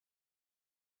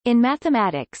In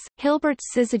mathematics,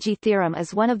 Hilbert's syzygy theorem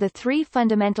is one of the three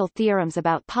fundamental theorems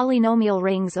about polynomial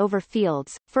rings over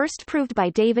fields, first proved by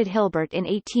David Hilbert in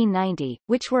 1890,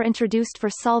 which were introduced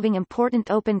for solving important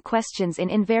open questions in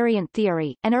invariant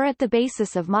theory, and are at the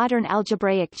basis of modern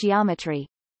algebraic geometry.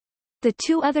 The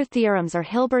two other theorems are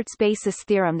Hilbert's basis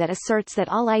theorem that asserts that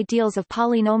all ideals of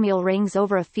polynomial rings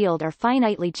over a field are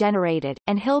finitely generated,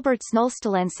 and Hilbert's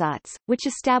Nullstellensatz, which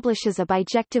establishes a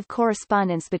bijective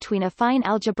correspondence between affine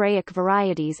algebraic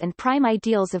varieties and prime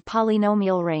ideals of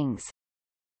polynomial rings.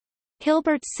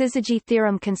 Hilbert's syzygy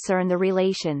theorem concern the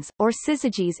relations, or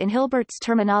syzygies in Hilbert's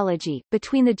terminology,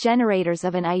 between the generators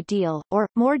of an ideal, or,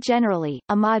 more generally,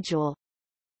 a module.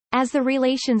 As the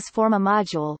relations form a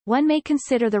module, one may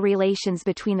consider the relations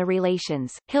between the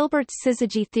relations. Hilbert's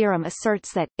syzygy theorem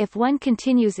asserts that, if one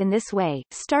continues in this way,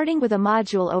 starting with a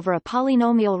module over a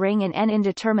polynomial ring in n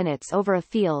indeterminates over a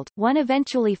field, one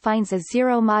eventually finds a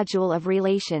zero module of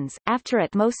relations, after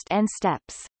at most n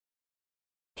steps.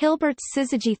 Hilbert's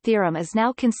syzygy theorem is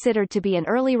now considered to be an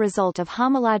early result of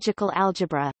homological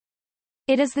algebra.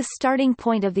 It is the starting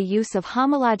point of the use of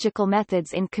homological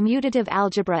methods in commutative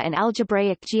algebra and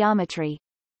algebraic geometry.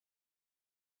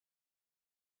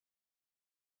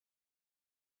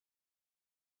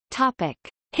 Topic: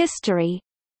 History.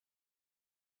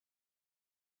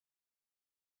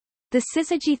 The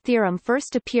syzygy theorem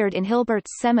first appeared in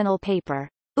Hilbert's seminal paper,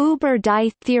 Über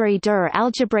die Theorie der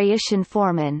algebraischen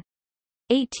Formen,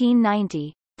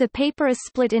 1890. The paper is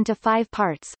split into 5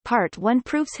 parts. Part 1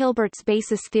 proves Hilbert's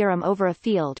basis theorem over a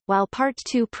field, while Part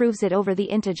 2 proves it over the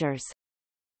integers.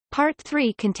 Part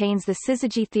 3 contains the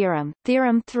syzygy theorem,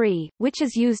 Theorem 3, which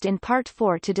is used in Part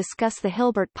 4 to discuss the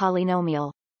Hilbert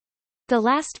polynomial. The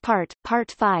last part,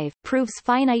 Part 5, proves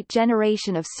finite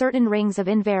generation of certain rings of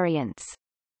invariance.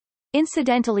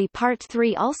 Incidentally, Part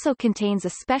 3 also contains a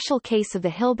special case of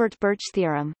the Hilbert-Birch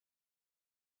theorem.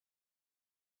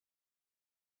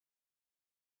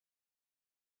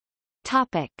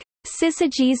 Topic: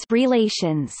 Syzygies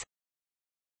relations.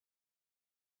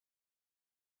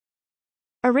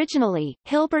 Originally,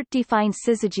 Hilbert defined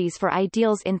syzygies for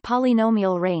ideals in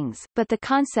polynomial rings, but the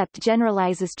concept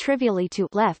generalizes trivially to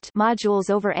left modules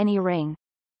over any ring.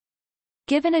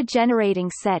 Given a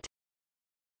generating set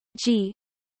G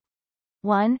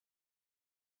 1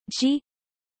 G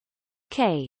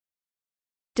K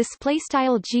display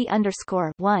style G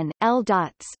underscore 1 L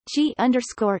dots G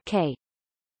underscore K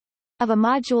of a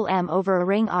module M over a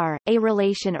ring R, a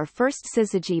relation or first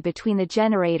syzygy between the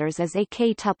generators is a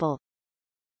k-tuple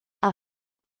a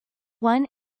 1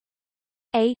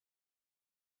 a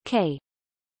k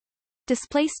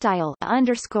display style a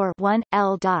underscore 1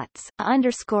 L dots a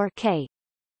underscore k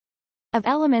of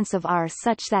elements of R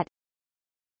such that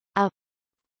a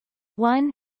 1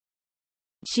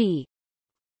 G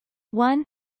 1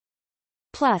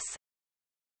 plus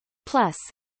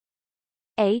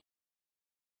a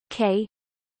K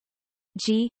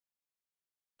G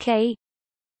K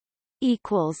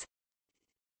equals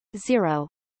 0.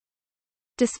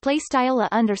 Display style a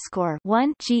underscore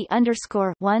 1 G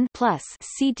underscore 1 plus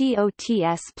C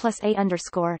dots plus a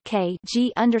underscore K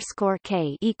G underscore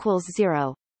K equals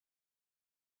 0.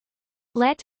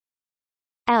 Let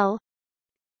L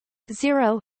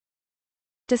 0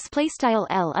 display style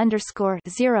L underscore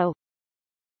 0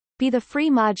 be the free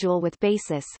module with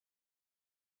basis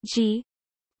G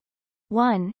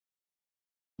 1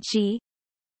 G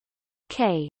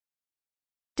K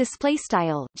display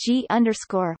style G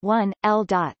underscore 1 L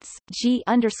dots G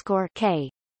underscore K.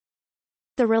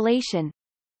 The relation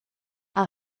a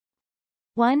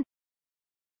 1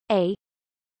 a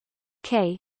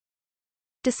K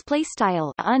display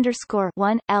style a underscore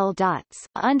 1 L dots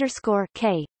a underscore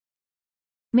K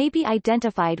may be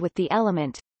identified with the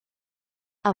element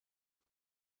a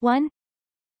 1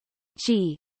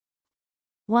 G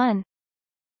 1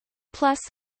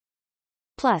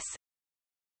 plus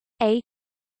a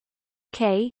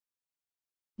K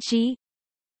G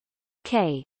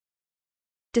K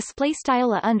display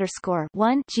style a underscore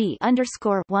 1 G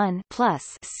underscore 1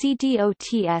 plus C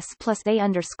dots plus a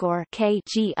underscore K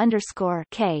G underscore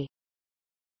K,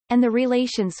 and the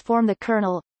relations form the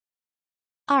kernel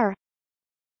R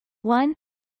 1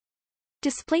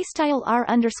 display style R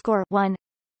underscore 1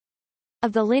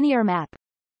 of the linear map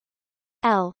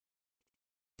L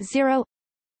 0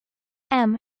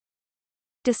 M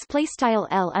display style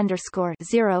L underscore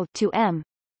 0 to M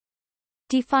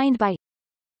defined by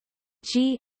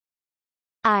G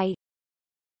I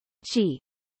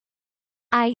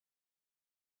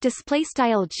display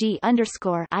style G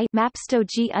underscore I maps to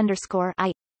G underscore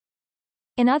I.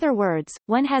 In other words,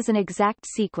 one has an exact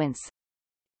sequence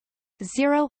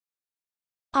 0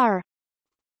 R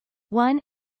 1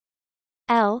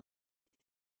 L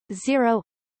 0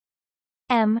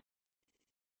 M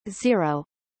 0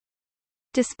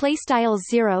 display style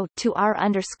 0 to R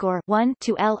underscore 1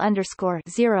 to L underscore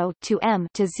 0 to M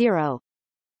to 0.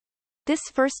 This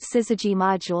first syzygy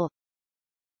module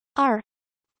R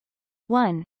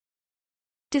 1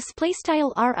 display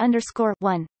style R underscore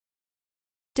 1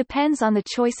 depends on the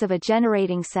choice of a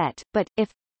generating set, but if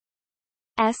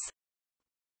S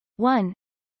 1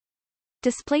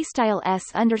 display style S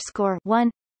underscore 1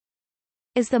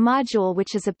 is the module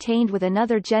which is obtained with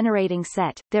another generating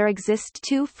set, there exist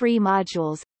two free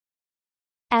modules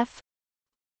F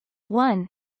 1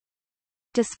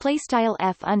 display style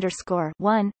F underscore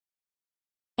 1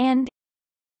 and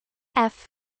F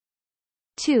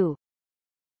 2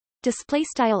 display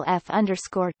style F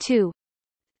underscore 2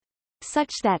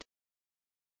 such that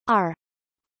R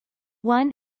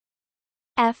 1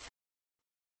 F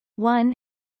 1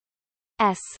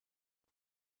 S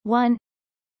 1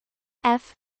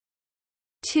 F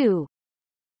 2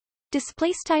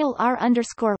 display style R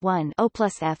underscore 1 O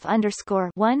plus F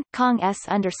underscore 1 Cong S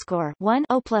underscore 1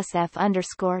 O plus F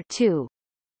underscore 2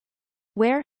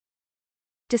 where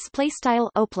display style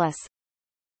O plus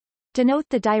denote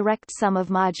the direct sum of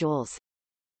modules.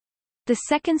 The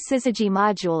second syzygy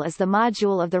module is the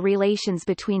module of the relations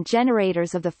between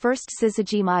generators of the first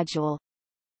syzygy module.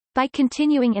 By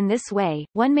continuing in this way,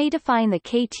 one may define the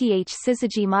kth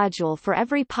syzygy module for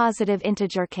every positive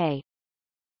integer k.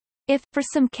 If, for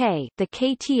some k, the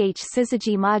kth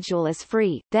syzygy module is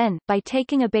free, then, by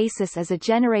taking a basis as a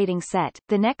generating set,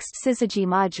 the next syzygy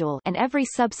module and every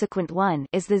subsequent one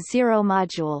is the zero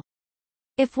module.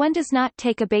 If one does not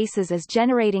take a basis as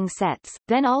generating sets,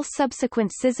 then all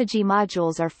subsequent syzygy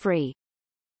modules are free.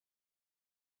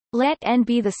 Let n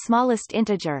be the smallest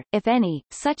integer, if any,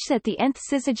 such that the nth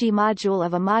syzygy module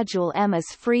of a module M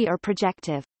is free or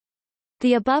projective.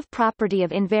 The above property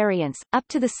of invariance, up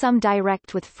to the sum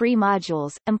direct with free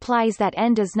modules, implies that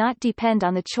n does not depend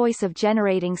on the choice of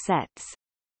generating sets.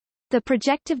 The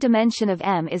projective dimension of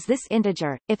M is this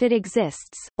integer, if it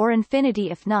exists, or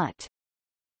infinity if not.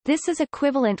 This is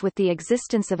equivalent with the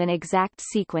existence of an exact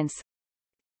sequence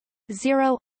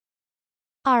 0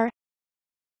 R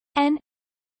n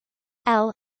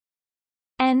L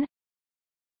n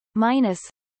minus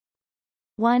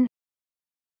 1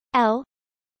 L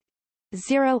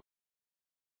 0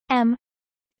 M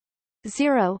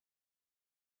 0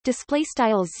 display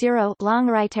style 0 long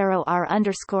right arrow R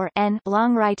underscore n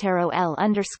long right arrow L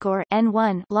underscore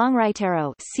n1 long right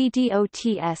arrow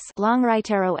CDOTS long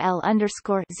right arrow L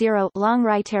underscore 0 long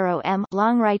right arrow M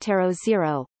long right arrow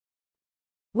 0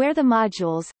 where the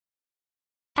modules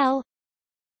L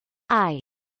I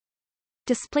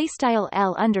display style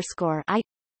L underscore I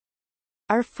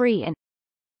are free and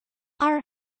R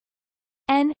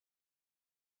n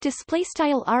display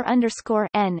style R underscore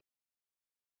n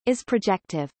is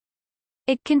projective.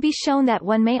 It can be shown that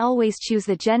one may always choose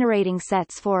the generating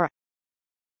sets for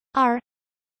R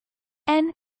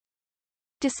n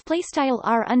display style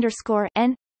R underscore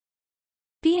n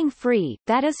being free,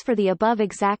 that is for the above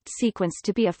exact sequence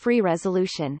to be a free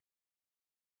resolution.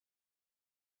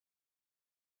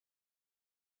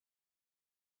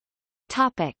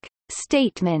 Topic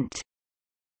statement.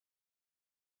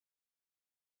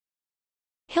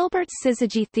 Hilbert's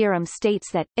syzygy theorem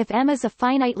states that, if M is a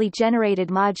finitely generated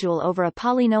module over a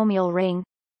polynomial ring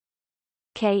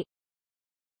K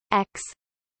x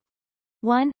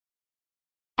 1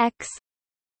 x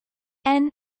n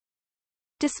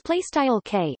display style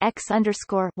K x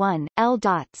underscore 1 L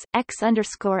dots x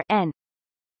underscore n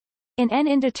in n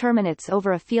indeterminates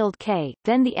over a field K,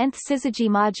 then the nth syzygy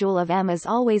module of M is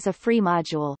always a free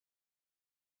module.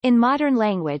 In modern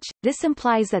language, this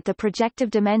implies that the projective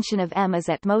dimension of M is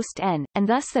at most n, and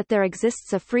thus that there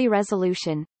exists a free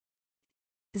resolution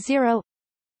 0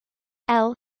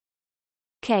 L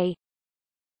K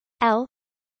L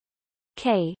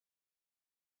K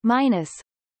minus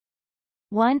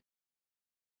 1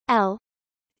 L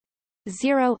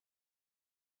 0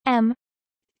 M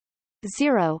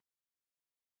 0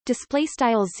 display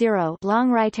style 0 long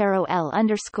right arrow L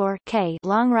underscore K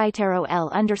long right arrow L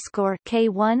underscore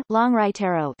K1 long right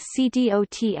arrow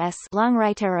CDOTS long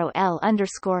right arrow L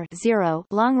underscore 0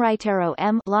 long right arrow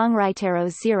M long right arrow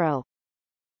 0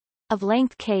 of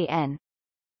length Kn.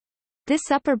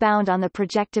 This upper bound on the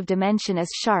projective dimension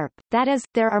is sharp, that is,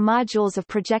 there are modules of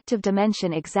projective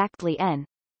dimension exactly n.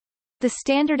 The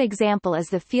standard example is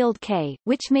the field K,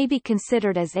 which may be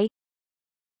considered as a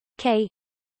K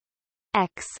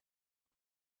x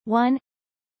 1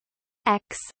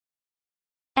 x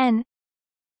n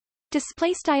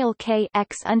display style k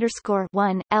x underscore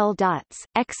 1 L dots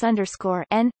x underscore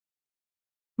n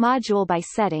module by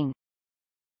setting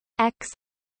x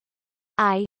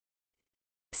I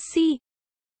c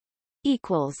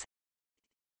equals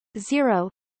 0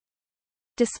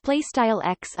 display style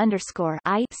x underscore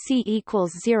I c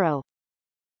equals 0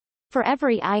 for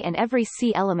every I and every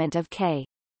c element of k.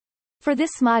 For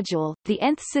this module, the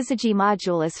nth syzygy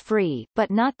module is free, but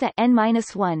not the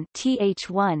n-1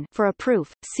 th1 for a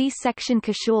proof. See section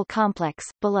Koszul complex,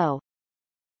 below.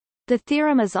 The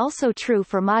theorem is also true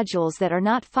for modules that are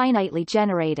not finitely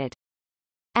generated.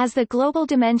 As the global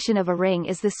dimension of a ring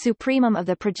is the supremum of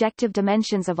the projective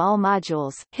dimensions of all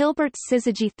modules, Hilbert's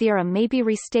syzygy theorem may be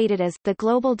restated as the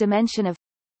global dimension of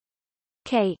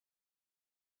k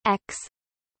x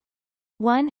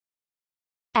 1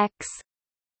 x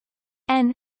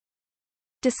n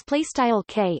display style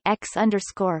k x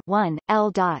underscore 1 L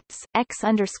dots x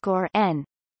underscore n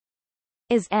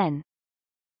is n.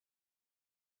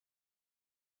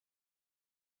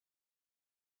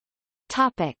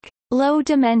 Topic: low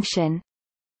dimension.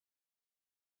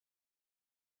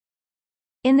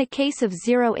 In the case of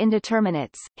zero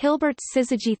indeterminates, Hilbert's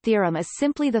syzygy theorem is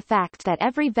simply the fact that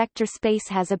every vector space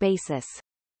has a basis.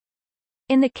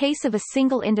 In the case of a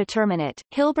single indeterminate,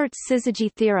 Hilbert's syzygy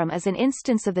theorem is an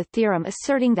instance of the theorem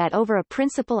asserting that over a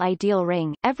principal ideal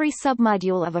ring, every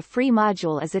submodule of a free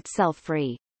module is itself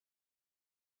free.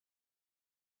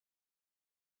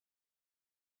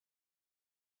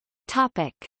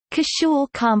 Topic: Koszul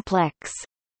complex.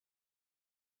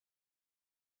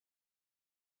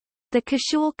 The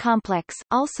Koszul complex,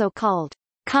 also called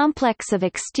complex of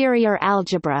exterior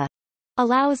algebra,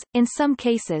 allows, in some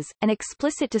cases, an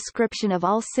explicit description of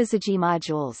all syzygy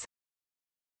modules.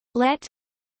 Let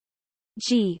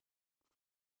G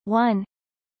 1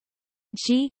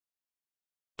 G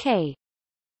K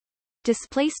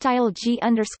display style G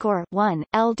underscore 1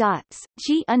 L dots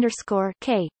G underscore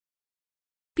K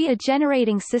be a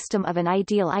generating system of an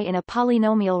ideal I in a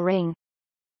polynomial ring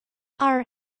R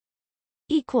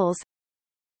equals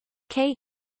K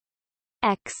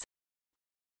x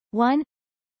 1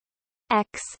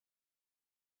 x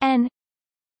n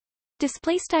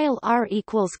display style R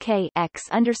equals K x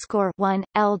underscore 1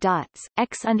 L dots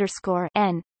x underscore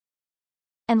n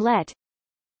and let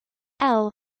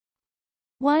L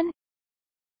 1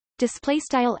 display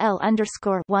style L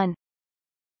underscore 1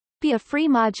 be a free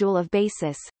module of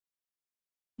basis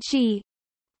G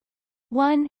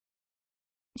 1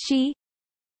 G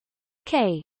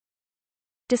K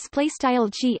display style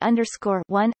G underscore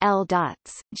 1 L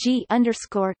dots G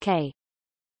underscore K.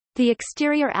 The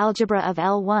exterior algebra of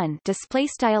L1 display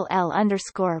style L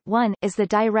underscore 1 is the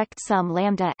direct sum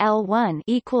lambda L1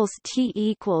 equals T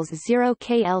equals 0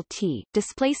 KLT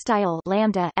display style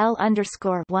lambda L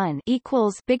underscore 1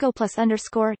 equals big O plus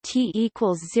underscore T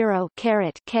equals 0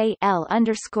 caret K L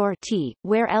underscore T,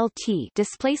 where LT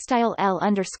display style L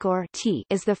underscore T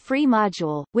is the free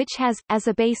module, which has as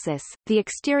a basis the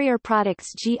exterior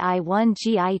products GI1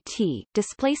 GIT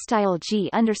display style G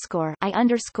underscore I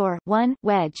underscore 1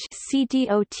 wedge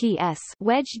CDOTS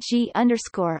wedge G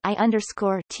underscore I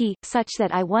underscore T such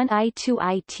that I1 I2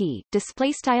 IT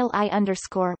display style I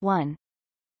underscore 1.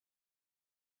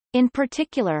 In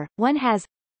particular, one has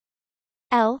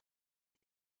L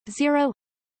 0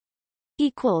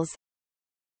 equals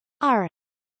R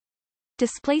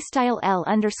display style L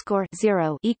underscore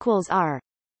 0 equals R.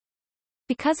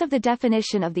 Because of the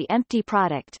definition of the empty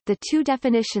product, the two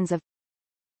definitions of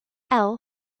L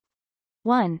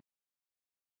 1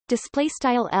 display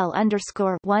style L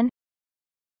underscore 1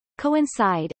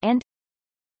 coincide, and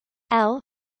L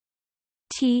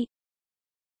T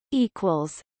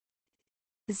equals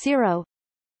 0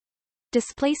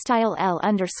 display style L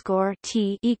underscore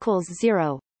T equals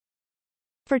 0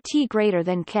 for T greater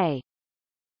than K.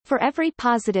 For every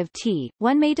positive T,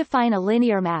 one may define a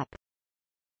linear map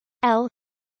L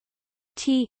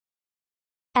T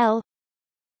L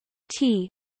T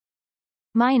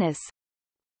minus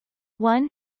 1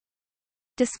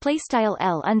 display style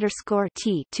L underscore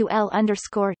T to L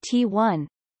underscore T1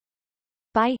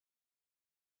 by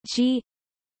G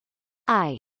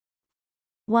I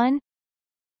 1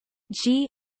 G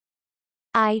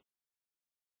I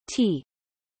T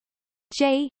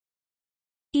J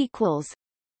equals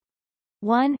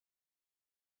 1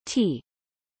 T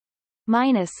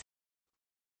minus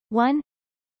 1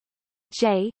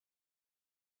 J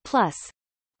plus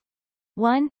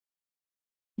 1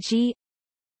 G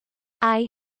I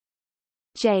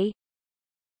J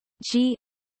G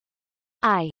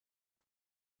I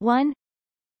 1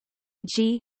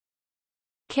 G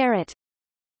caret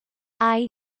I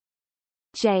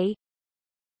J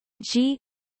G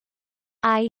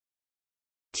I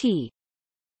T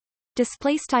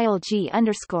display style G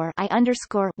underscore I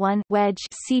underscore 1 wedge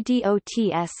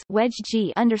CDOTS wedge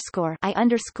G underscore I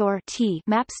underscore T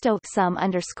mapsto sum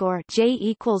underscore J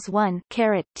equals 1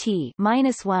 caret T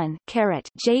minus 1 caret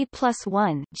J plus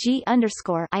 1 G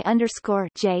underscore I underscore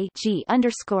J G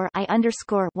underscore I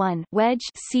underscore 1 wedge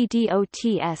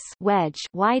CDOTS wedge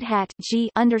wide hat G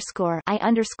underscore I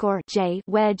underscore J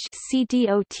wedge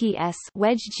CDOTS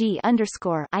wedge G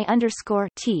underscore I underscore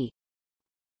T,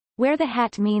 where the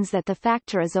hat means that the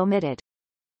factor is omitted.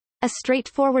 A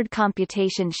straightforward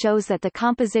computation shows that the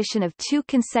composition of two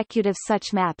consecutive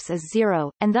such maps is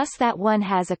 0, and thus that one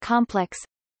has a complex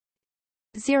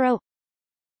 0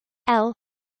 L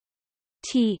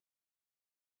T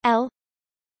L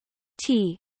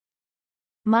T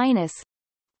minus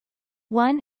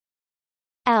 1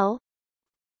 L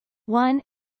 1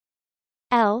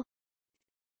 L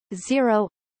 0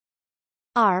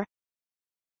 R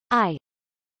I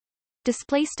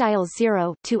display style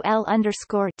 0 to L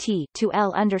underscore T to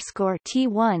L underscore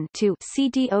T1 to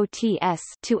CDOTS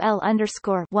to L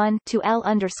underscore 1 to L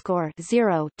underscore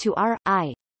 0 to R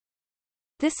I.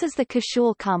 This is the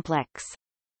Koszul complex.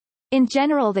 In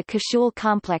general, the Koszul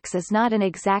complex is not an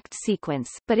exact sequence,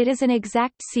 but it is an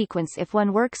exact sequence if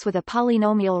one works with a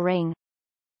polynomial ring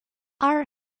R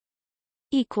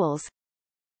equals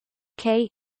K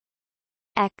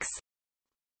X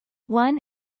 1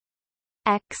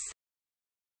 X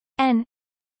N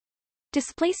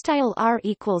display style R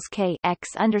equals K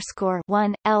X underscore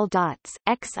 1 L dots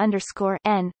X underscore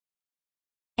N,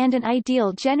 and an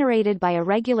ideal generated by a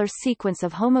regular sequence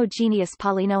of homogeneous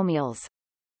polynomials.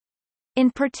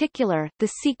 In particular, the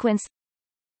sequence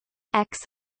X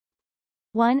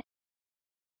 1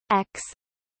 X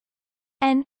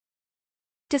N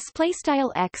display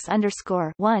style X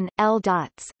underscore 1 L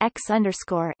dots X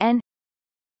underscore N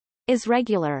is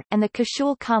regular, and the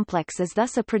Koszul complex is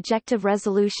thus a projective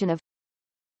resolution of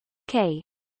K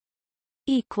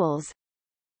equals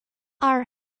R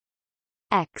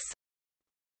X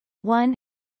 1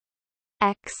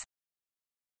 X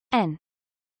N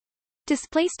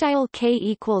display style K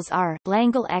equals R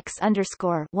Langle X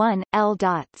underscore 1 L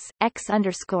dots X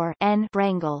underscore N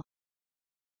Wrangle.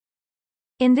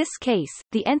 In this case,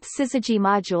 the nth syzygy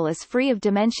module is free of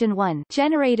dimension 1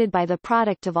 generated by the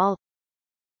product of all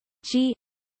G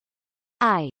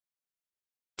I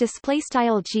display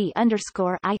style G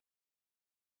underscore I.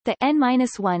 The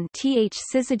n-1 th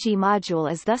syzygy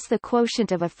module is thus the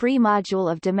quotient of a free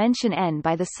module of dimension n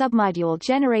by the submodule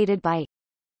generated by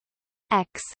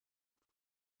X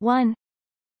 1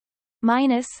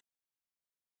 minus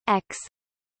X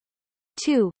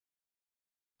 2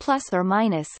 plus or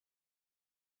minus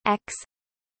X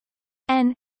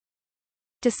N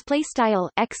display style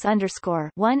X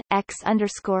underscore 1 X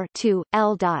underscore 2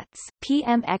 L dots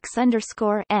PM X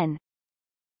underscore N.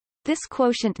 This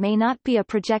quotient may not be a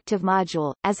projective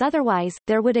module, as otherwise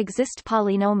there would exist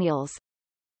polynomials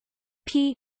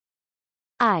P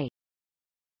I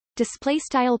display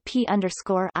style P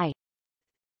underscore I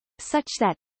such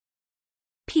that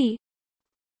P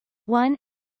 1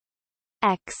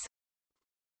 X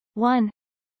 1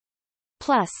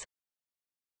 plus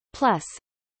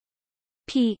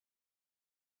P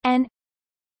N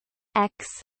X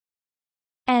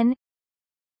N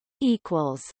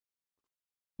equals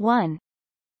 1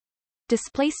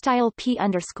 display style P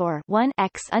underscore 1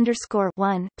 X underscore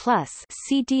 1 plus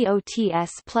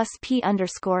CDOTS plus P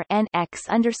underscore N X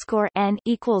underscore N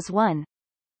equals 1,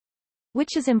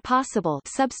 which is impossible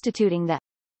substituting the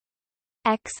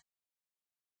X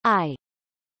I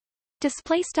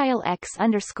display style X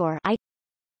underscore I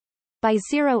by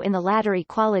 0 in the latter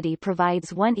equality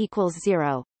provides 1 equals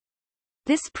 0.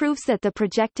 This proves that the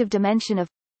projective dimension of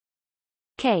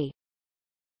K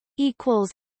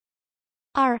equals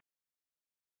R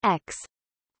X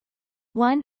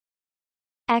 1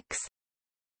 X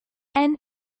N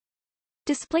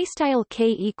display style K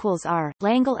equals R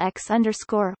Langle X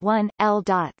underscore 1 L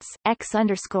dots X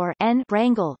underscore N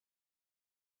Wrangle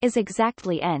is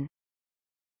exactly n.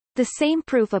 The same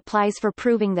proof applies for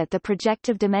proving that the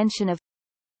projective dimension of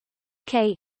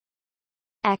K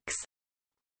X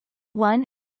 1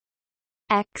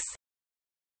 X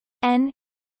N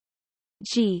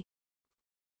G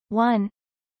 1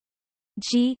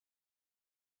 G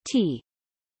T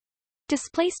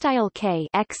display style K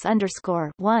X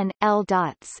underscore 1 L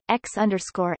dots X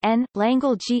underscore N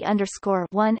Langle G underscore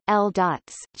 1 L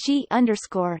dots G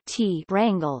underscore T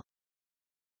Wrangle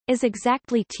is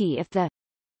exactly T if the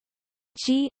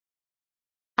G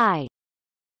I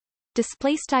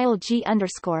display style G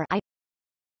underscore I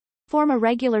form a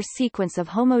regular sequence of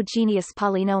homogeneous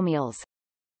polynomials.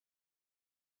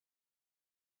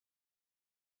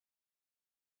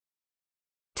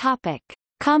 Topic: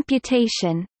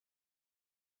 Computation.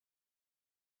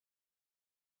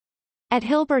 At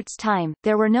Hilbert's time,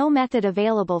 there were no method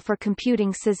available for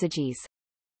computing syzygies.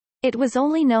 It was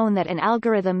only known that an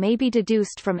algorithm may be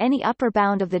deduced from any upper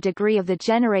bound of the degree of the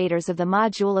generators of the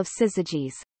module of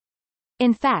syzygies.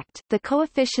 In fact, the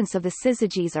coefficients of the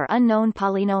syzygies are unknown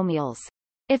polynomials.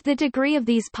 If the degree of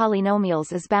these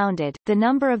polynomials is bounded, the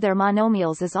number of their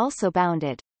monomials is also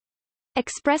bounded.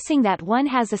 Expressing that one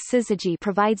has a syzygy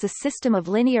provides a system of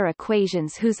linear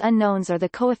equations whose unknowns are the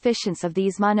coefficients of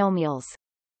these monomials.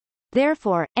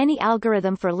 Therefore, any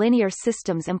algorithm for linear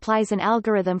systems implies an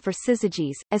algorithm for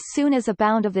syzygies, as soon as a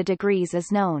bound of the degrees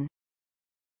is known.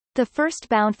 The first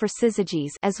bound for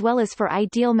syzygies, as well as for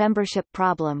ideal membership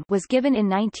problem, was given in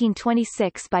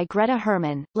 1926 by Greta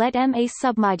Hermann. Let M a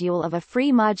submodule of a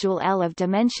free module L of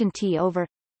dimension T over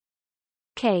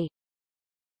K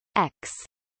x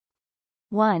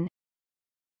 1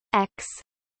 x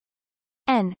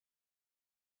n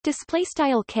display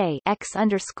style K x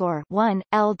underscore 1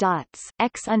 L dots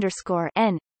x underscore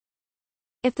n.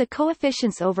 If the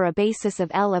coefficients over a basis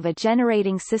of L of a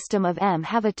generating system of M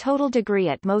have a total degree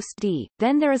at most d,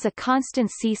 then there is a constant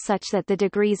C such that the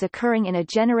degrees occurring in a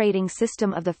generating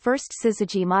system of the first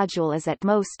syzygy module is at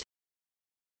most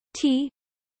T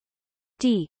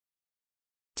d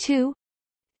 2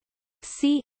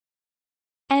 C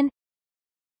n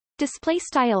display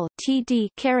style TD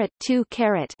caret 2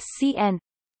 caret CN.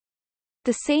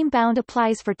 The same bound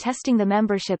applies for testing the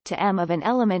membership to M of an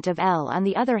element of L. On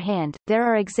the other hand, there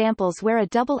are examples where a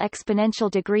double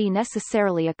exponential degree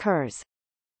necessarily occurs.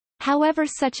 However,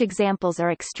 such examples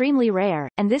are extremely rare,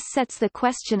 and this sets the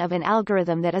question of an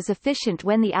algorithm that is efficient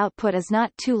when the output is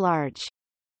not too large.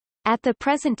 At the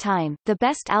present time, the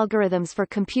best algorithms for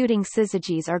computing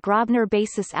syzygies are Grobner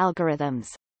basis algorithms.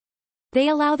 They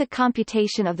allow the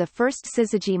computation of the first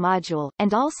syzygy module,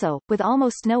 and also, with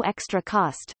almost no extra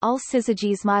cost, all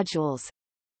Syzygies modules.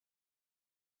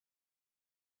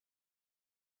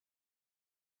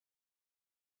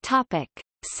 Topic: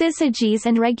 Syzygies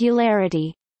and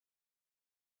regularity.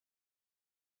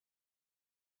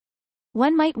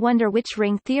 One might wonder which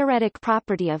ring theoretic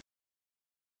property of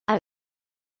A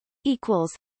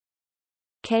equals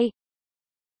K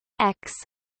x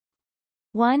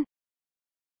 1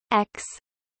 x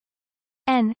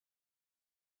n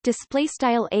display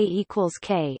style A equals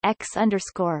K x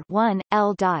underscore 1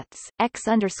 L dots x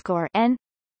underscore n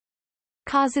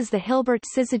causes the Hilbert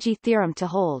syzygy theorem to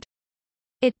hold.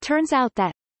 It turns out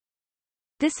that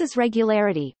this is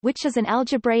regularity, which is an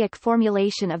algebraic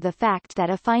formulation of the fact that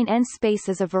affine n space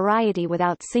is a variety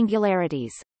without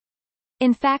singularities.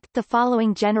 In fact, the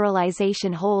following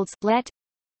generalization holds: let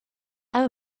A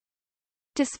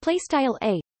display style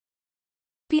A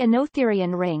be a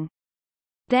noetherian ring,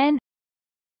 then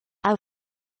A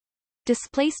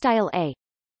display style A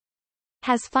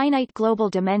has finite global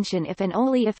dimension if and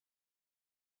only if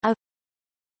A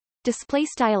display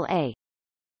style A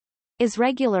is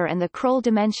regular and the Kroll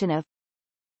dimension of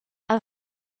A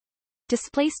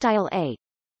display style A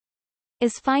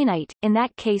is finite. In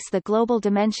that case, the global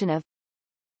dimension of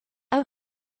A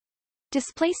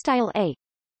display style A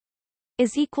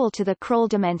is equal to the Kroll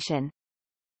dimension.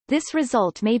 This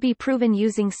result may be proven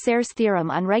using Serre's theorem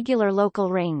on regular local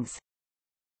rings.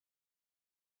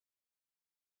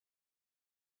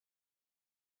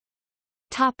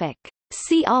 Topic: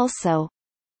 See also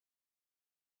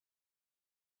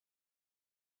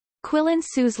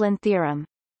Quillen-Suslin theorem,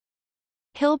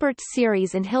 Hilbert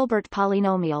series and Hilbert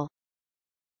polynomial.